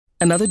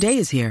Another day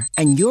is here,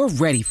 and you're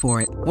ready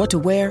for it. What to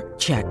wear?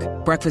 Check.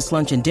 Breakfast,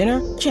 lunch, and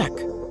dinner? Check.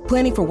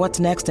 Planning for what's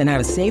next and how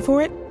to save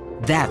for it?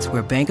 That's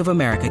where Bank of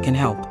America can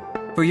help.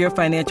 For your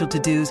financial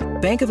to-dos,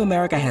 Bank of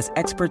America has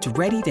experts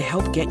ready to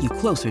help get you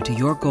closer to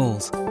your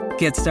goals.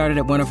 Get started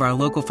at one of our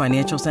local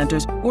financial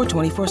centers or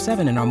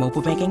 24/7 in our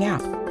mobile banking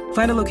app.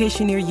 Find a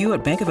location near you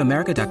at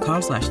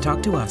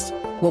bankofamerica.com/talktous.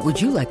 What would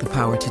you like the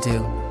power to do?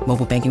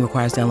 Mobile banking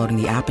requires downloading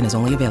the app and is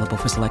only available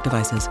for select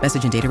devices.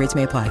 Message and data rates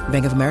may apply.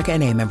 Bank of America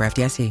N.A., member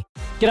FDIC.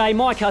 G'day,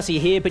 Mike Hussey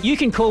here, but you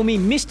can call me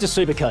Mr.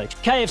 Supercoach.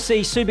 KFC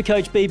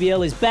Supercoach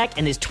BBL is back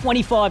and there's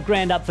 25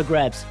 grand up for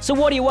grabs. So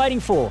what are you waiting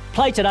for?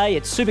 Play today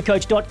at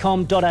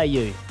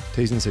supercoach.com.au.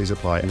 T's and C's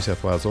apply. New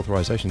South Wales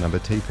authorisation number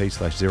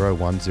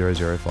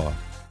TP/01005.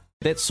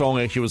 That song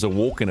actually was a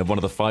walk-in of one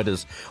of the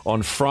fighters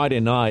on Friday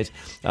night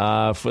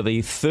for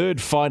the third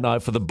fight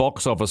night for the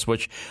box office,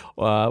 which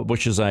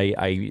is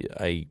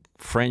a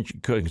French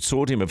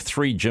consortium of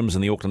 3 gyms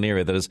in the Auckland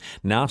area that is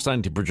now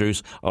starting to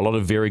produce a lot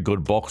of very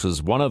good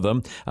boxers. One of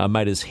them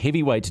made his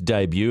heavyweight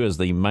debut as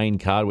the main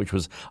card, which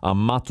was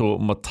Amato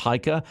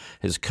Mataika.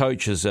 His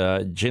coach is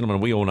a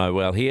gentleman we all know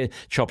well here,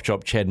 Chop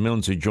Chad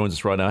Millens, who joins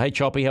us right now. Hey,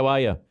 Choppy, how are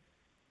you?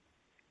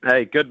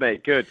 Hey, good,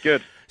 mate. Good.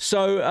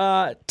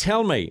 So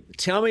tell me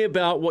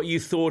about what you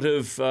thought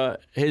of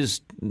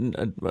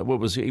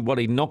what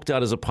he knocked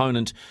out his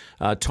opponent,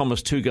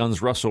 Thomas Two Guns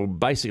Russell,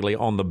 basically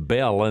on the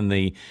bell in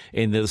the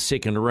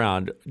second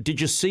round. Did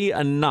you see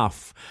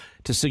enough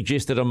to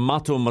suggest that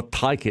Amato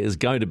Mataika is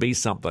going to be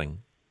something?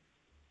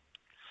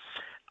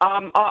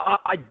 I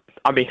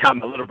mean,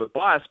 I'm a little bit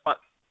biased, but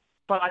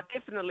I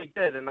definitely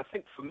did, and I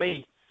think for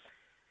me,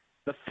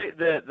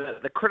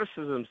 the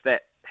criticisms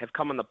that have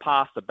come in the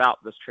past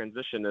about this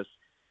transition is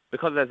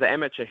because as an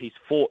amateur he's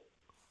fought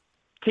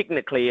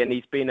technically and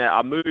he's been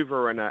a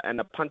mover and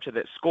a puncher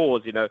that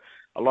scores. You know,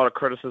 a lot of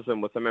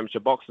criticism with some amateur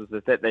boxers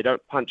is that they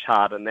don't punch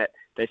hard and that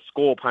they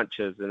score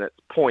punches and it's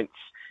points.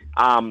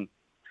 So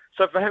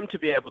for him to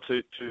be able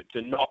to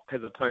knock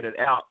his opponent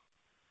out,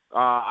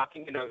 I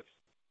think,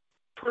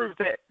 prove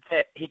that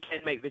he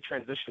can make the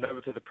transition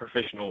over to the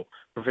professional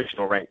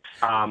ranks.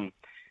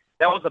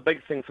 That was a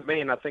big thing for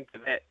me, and I think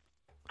that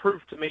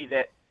proved to me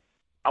that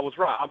I was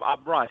right.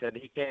 I'm right, and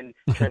he can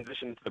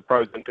transition to the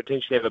pros and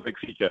potentially have a big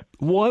future.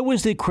 Why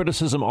was there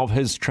criticism of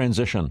his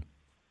transition?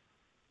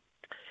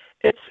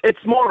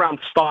 It's more around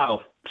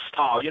style.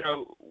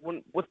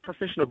 With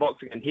professional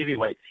boxing and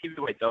heavyweights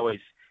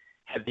always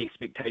have the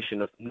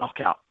expectation of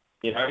knockout.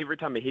 Every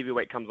time a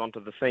heavyweight comes onto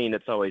the scene,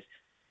 it's always,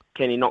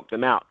 can he knock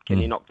them out? Can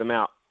he knock them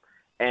out?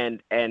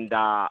 And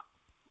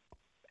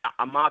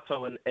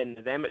Amato in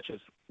the amateurs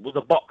was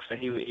a boxer.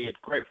 He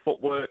had great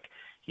footwork.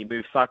 He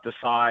moved side to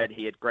side.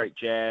 He had great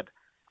jab,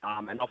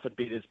 and often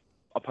beat his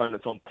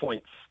opponents on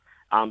points.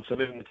 So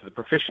moving into the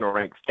professional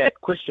ranks, that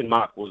question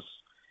mark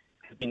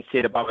has been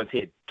set above his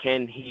head.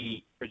 Can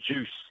he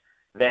produce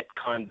that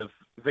kind of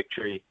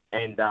victory?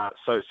 And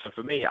so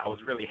for me, I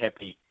was really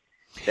happy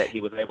that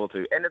he was able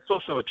to. And it's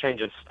also a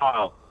change of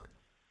style.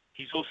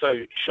 He's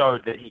also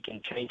showed that he can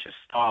change his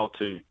style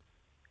to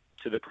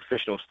the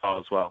professional style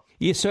as well.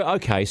 Yeah, so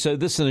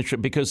this is an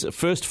interesting, because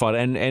first fight,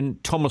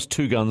 and Thomas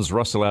Two Guns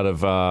Russell out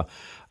of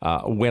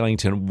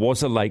Wellington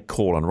was a late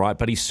call-in, right?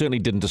 But he certainly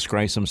didn't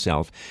disgrace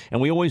himself.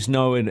 And we always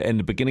know in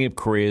the beginning of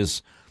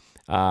careers,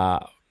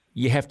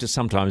 you have to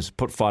sometimes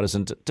put fighters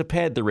in to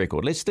pad the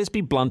record. Let's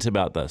be blunt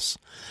about this.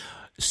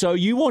 So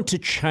you want to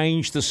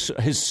change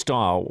his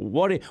style.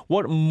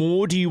 What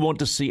more do you want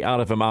to see out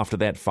of him after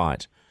that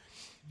fight?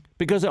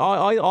 Because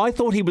I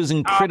thought he was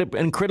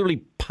incredibly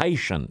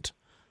patient.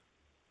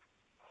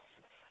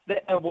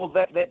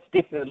 That's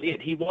definitely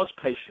it. He was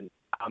patient.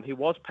 And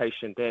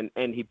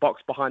he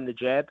boxed behind the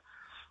jab.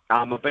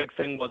 A big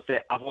thing was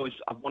that I've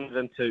wanted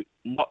him to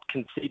not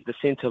concede the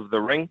centre of the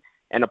ring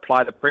and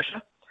apply the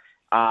pressure.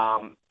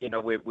 Where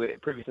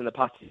previously in the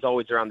past he's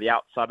always around the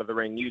outside of the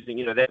ring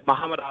using, that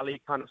Muhammad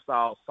Ali kind of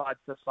style, side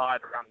to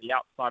side around the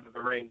outside of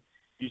the ring,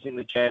 using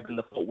the jab and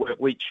the footwork,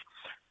 which,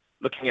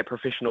 looking at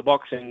professional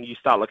boxing, you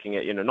start looking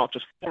at, not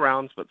just 4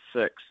 rounds, but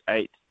 6,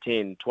 8,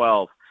 10,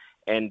 12.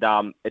 And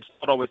it's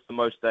not always the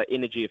most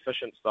energy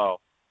efficient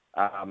style.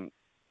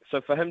 So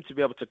for him to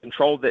be able to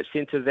control that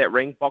centre of that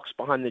ring, box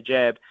behind the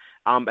jab,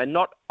 and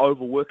not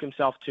overwork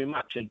himself too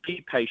much and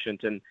be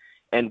patient,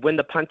 and when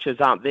the punches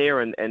aren't there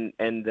and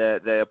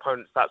the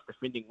opponent starts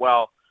defending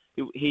well,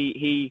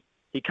 he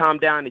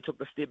calmed down, he took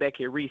the step back,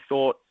 he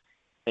rethought,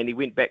 and he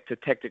went back to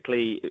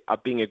tactically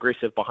being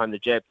aggressive behind the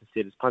jab to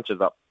set his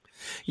punches up.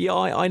 Yeah,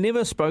 I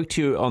never spoke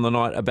to you on the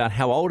night about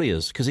how old he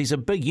is, because he's a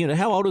big unit.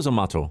 How old is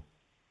Amato?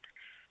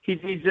 He's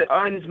in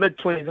his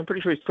mid-20s. I'm pretty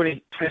sure he's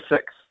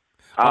 26,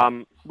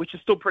 which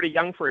is still pretty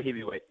young for a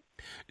heavyweight.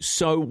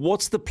 So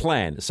what's the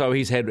plan? So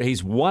he's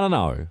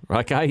 1-0,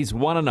 okay? He's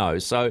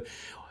 1-0. So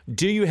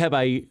do you have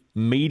a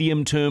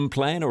medium-term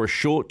plan or a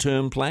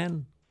short-term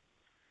plan?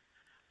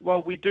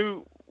 Well, we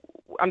do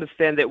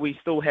understand that we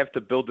still have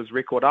to build his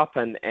record up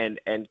and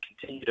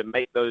continue to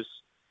make those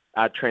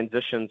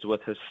transitions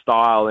with his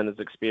style and his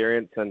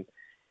experience. And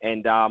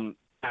it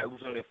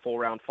was only a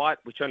 4-round fight,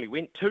 which only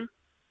went 2.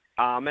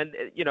 And,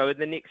 you know, in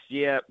the next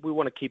year, we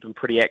want to keep him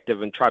pretty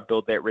active and try to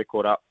build that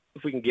record up.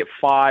 If we can get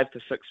 5 to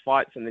 6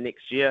 fights in the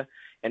next year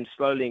and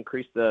slowly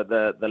increase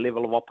the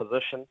level of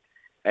opposition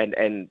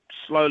and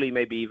slowly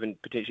maybe even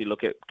potentially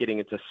look at getting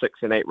into 6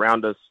 and 8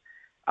 rounders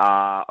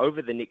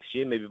over the next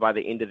year, maybe by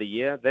the end of the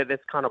year,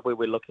 that's kind of where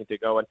we're looking to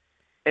go.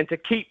 And to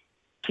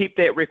keep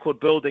that record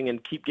building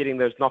and keep getting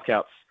those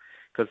knockouts.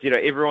 Because, you know,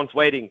 everyone's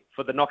waiting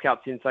for the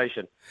knockout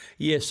sensation.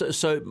 Yeah,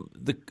 so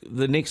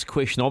the next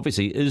question,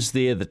 obviously, is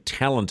there the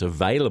talent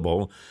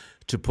available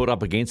to put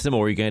up against them,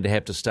 or are you going to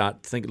have to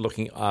start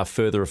looking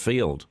further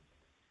afield?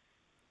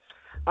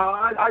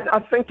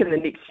 I think in the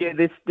next year,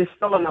 there's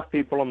still enough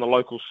people on the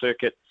local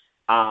circuit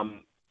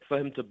for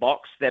him to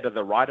box that are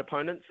the right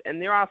opponents.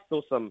 And there are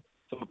still some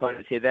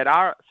opponents here that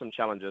are some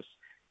challenges.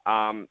 There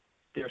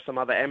are some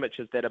other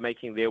amateurs that are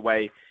making their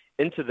way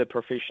into the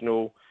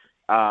professional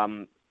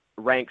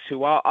ranks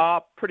who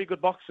are pretty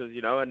good boxers,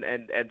 you know, and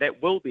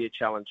that will be a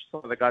challenge.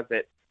 Some of the guys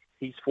that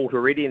he's fought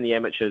already in the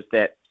amateurs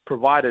that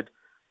provided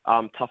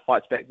tough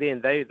fights back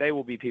then, they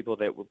will be people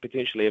that will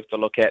potentially have to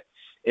look at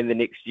in the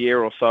next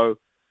year or so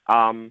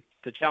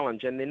to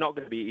challenge, and they're not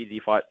going to be easy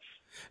fights.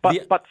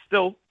 But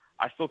still,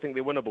 I still think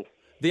they're winnable.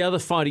 The other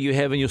fighter you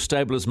have in your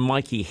stable is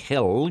Mikey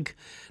Helg,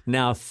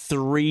 now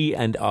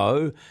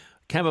 3-0.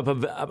 Came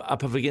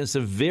up against a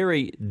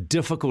very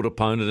difficult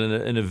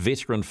opponent in a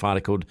veteran fighter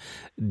called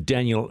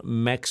Daniel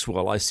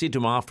Maxwell. I said to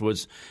him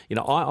afterwards, you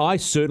know, I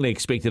certainly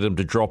expected him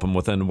to drop him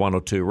within 1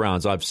 or 2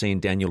 rounds. I've seen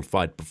Daniel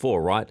fight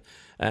before, right?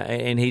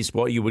 And he's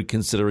what you would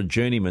consider a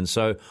journeyman.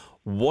 So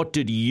what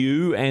did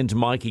you and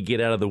Mikey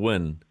get out of the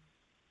win?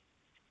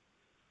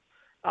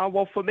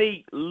 Well, for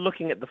me,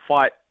 looking at the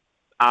fight,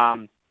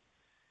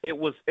 it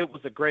was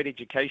a great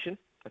education.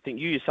 I think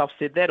you yourself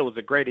said that. It was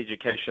a great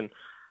education.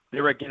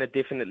 There are going to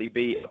definitely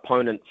be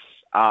opponents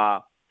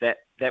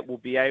that will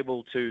be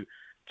able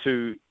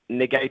to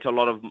negate a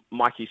lot of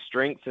Mikey's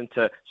strengths and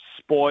to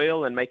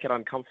spoil and make it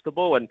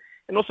uncomfortable and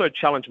also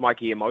challenge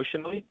Mikey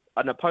emotionally.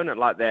 An opponent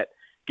like that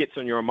gets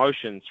on your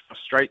emotions,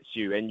 frustrates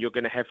you, and you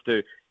have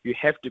to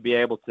be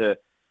able to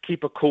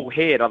keep a cool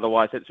head.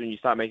 Otherwise, that's when you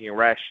start making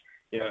rash,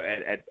 you know,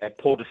 at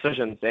poor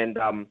decisions. And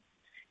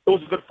it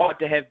was a good fight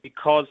to have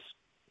because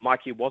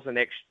Mikey wasn't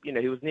actually, you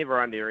know, he was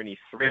never under any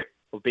threat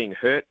of being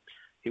hurt.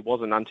 He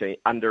wasn't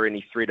under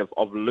any threat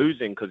of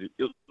losing because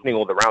he was winning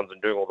all the rounds and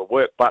doing all the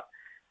work. But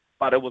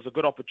it was a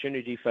good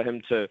opportunity for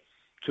him to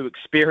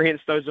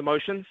experience those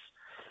emotions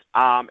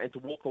and to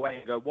walk away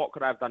and go, what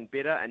could I have done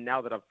better? And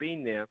now that I've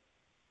been there,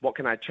 what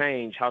can I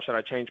change? How should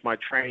I change my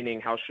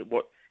training?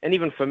 And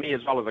even for me as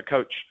well as a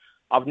coach,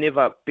 I've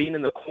never been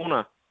in the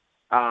corner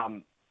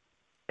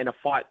in a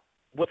fight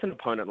with an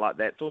opponent like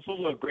that. So it's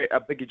also a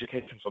big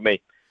education for me.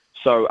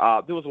 So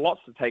there was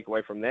lots to take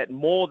away from that,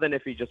 more than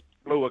if he just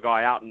blew a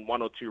guy out in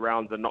 1 or 2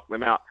 rounds and knocked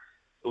them out.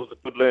 It was a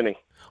good learning.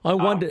 I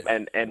wonder,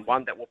 and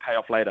one that will pay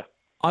off later.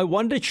 I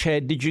wonder,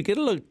 Chad, did you get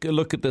a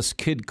look at this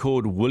kid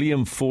called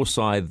William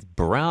Forsyth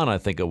Brown, I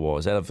think it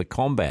was, out of the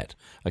Combat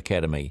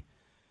Academy?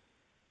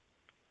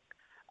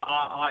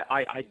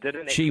 I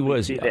didn't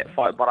actually see that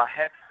fight, but I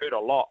have heard a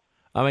lot.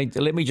 I mean,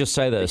 let me just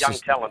say this.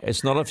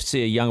 It's not to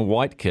see a young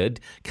white kid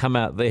come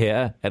out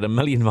there at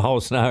 1,000,000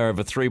 miles an hour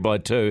over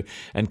 3x2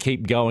 and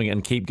keep going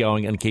and keep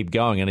going and keep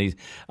going. And he's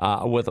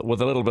with a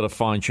little bit of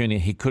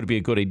fine-tuning, he could be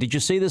a goodie. Did you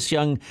see this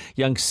young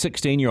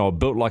 16-year-old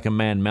built like a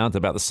man mount,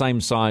 about the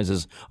same size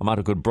as a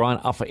matter called Brian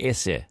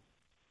Afa-Ese?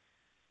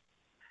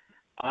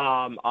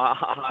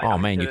 Oh,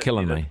 man, you're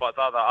killing me.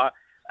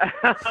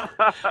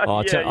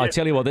 I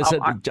tell you what,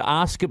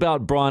 ask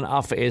about Brian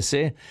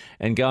Afa-Ese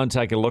and go and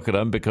take a look at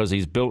him because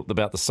he's built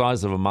about the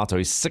size of a mato.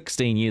 He's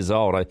 16 years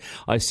old.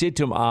 I said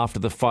to him after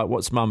the fight,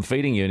 "What's Mum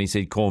feeding you?" And he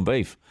said, "Corned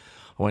beef."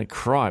 I went,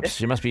 "Cripes,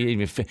 you must be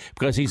eating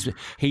because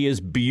he is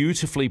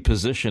beautifully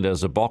positioned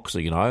as a boxer.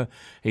 You know,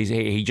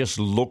 he just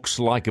looks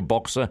like a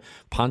boxer,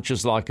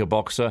 punches like a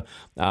boxer,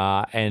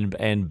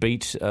 and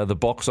beat the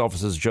box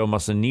officer's Joe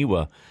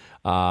Masaniwa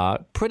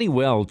pretty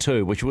well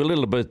too, which were a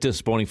little bit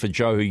disappointing for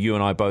Joe, who you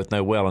and I both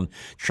know well and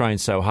train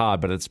so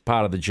hard, but it's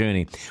part of the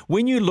journey.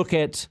 When you look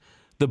at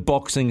the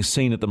boxing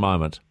scene at the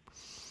moment,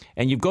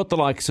 and you've got the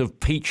likes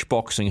of Peach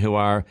Boxing, who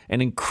are an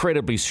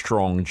incredibly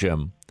strong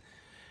gym,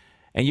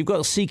 and you've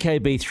got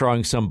CKB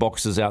throwing some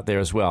boxers out there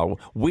as well,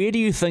 where do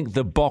you think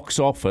the box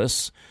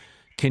office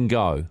can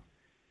go?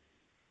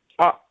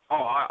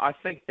 I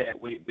think that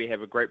we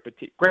have a great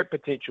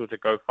potential to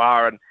go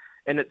far,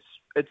 and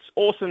it's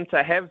awesome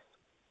to have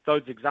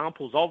those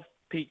examples of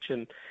Peach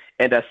and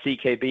a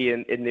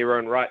CKB in their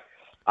own right.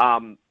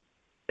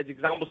 It's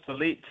examples to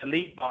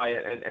lead by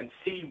and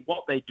see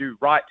what they do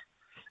right,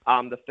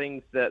 the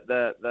things that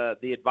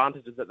the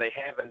advantages that they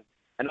have,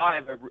 and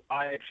I'm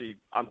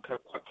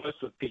quite close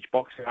with Peach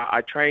Boxing.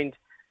 I trained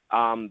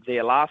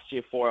there last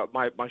year for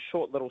my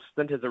short little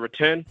stint as a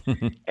return,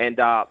 and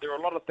there are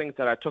a lot of things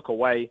that I took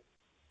away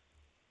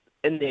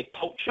in their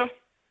culture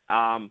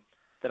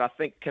that I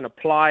think can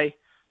apply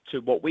to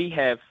what we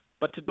have,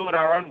 but to do it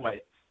our own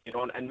way, you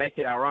know, and make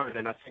it our own.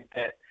 And I think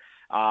that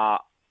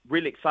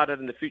really excited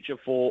in the future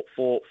for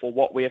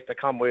what we have to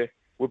come. We're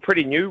we're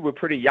pretty new, we're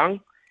pretty young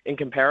in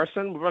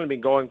comparison. We've only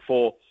been going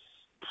for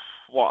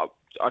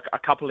a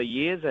couple of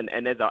years, and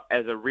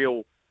as a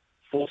real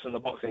force in the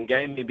boxing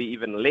game, maybe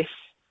even less.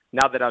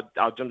 Now that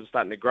our gyms are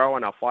starting to grow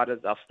and our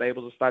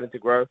stables are starting to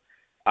grow,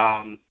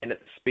 and at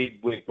the speed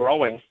we're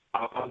growing,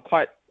 I'm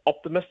quite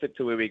optimistic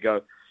to where we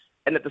go,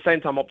 and at the same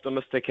time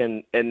optimistic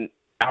in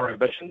our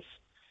ambitions.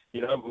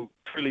 We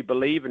truly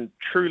believe and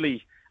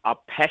truly are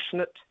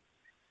passionate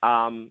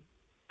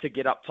to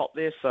get up top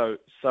there.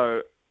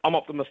 So I'm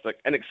optimistic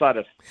and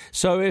excited.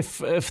 So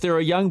if there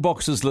are young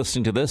boxers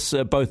listening to this,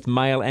 both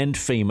male and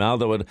female,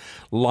 that would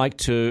like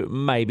to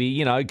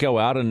maybe, go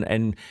out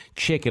and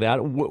check it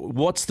out,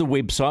 what's the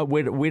website?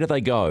 Where do they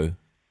go?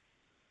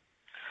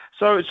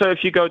 So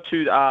if you go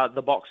to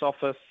the box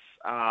office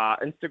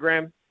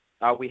Instagram,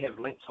 we have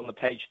links on the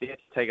page there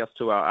to take us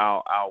to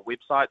our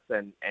websites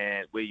and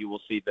where you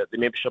will see the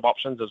membership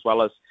options as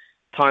well as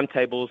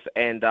timetables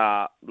and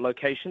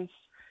locations.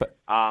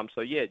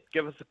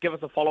 Give us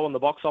a follow on the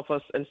box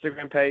office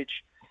Instagram page.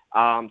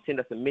 Send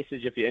us a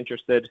message if you're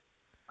interested,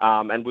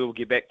 and we will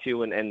get back to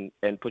you and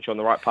put you on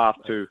the right path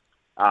to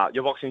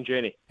your boxing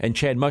journey. And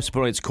Chad, most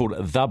importantly, it's called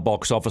The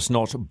Box Office,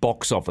 not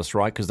Box Office,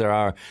 right? Because there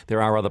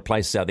are other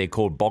places out there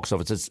called Box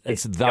Office.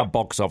 It's The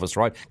Box Office,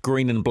 right?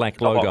 Green and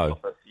black logo.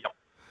 Box office, yep.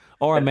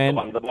 All right, man.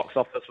 The box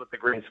office with the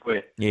green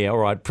square. Yeah, all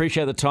right.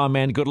 Appreciate the time,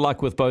 man. Good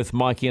luck with both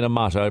Mikey and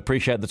Amato.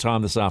 Appreciate the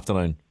time this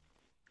afternoon.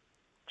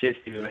 Cheers,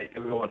 Stevie, mate.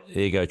 Everyone.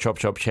 There you go,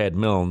 Chop Chad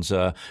Milnes,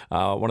 one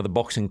of the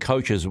boxing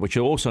coaches, which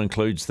also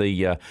includes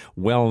the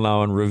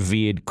well-known,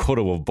 revered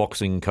kuru of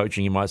boxing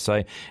coaching, you might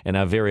say, and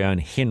our very own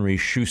Henry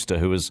Schuster,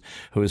 who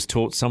has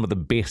taught some of the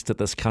best that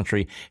this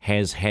country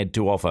has had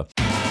to offer.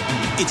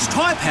 It's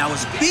Tyre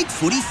Power's Big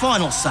Footy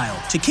Final Sale.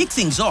 To kick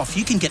things off,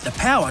 you can get the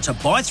power to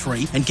buy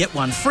 3 and get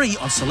 1 free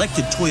on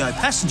selected Toyo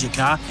passenger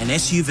car and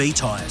SUV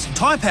tyres.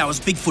 Tyre Power's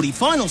Big Footy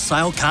Final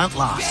Sale can't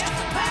last.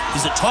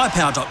 Visit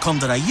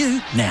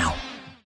tyrepower.com.au now.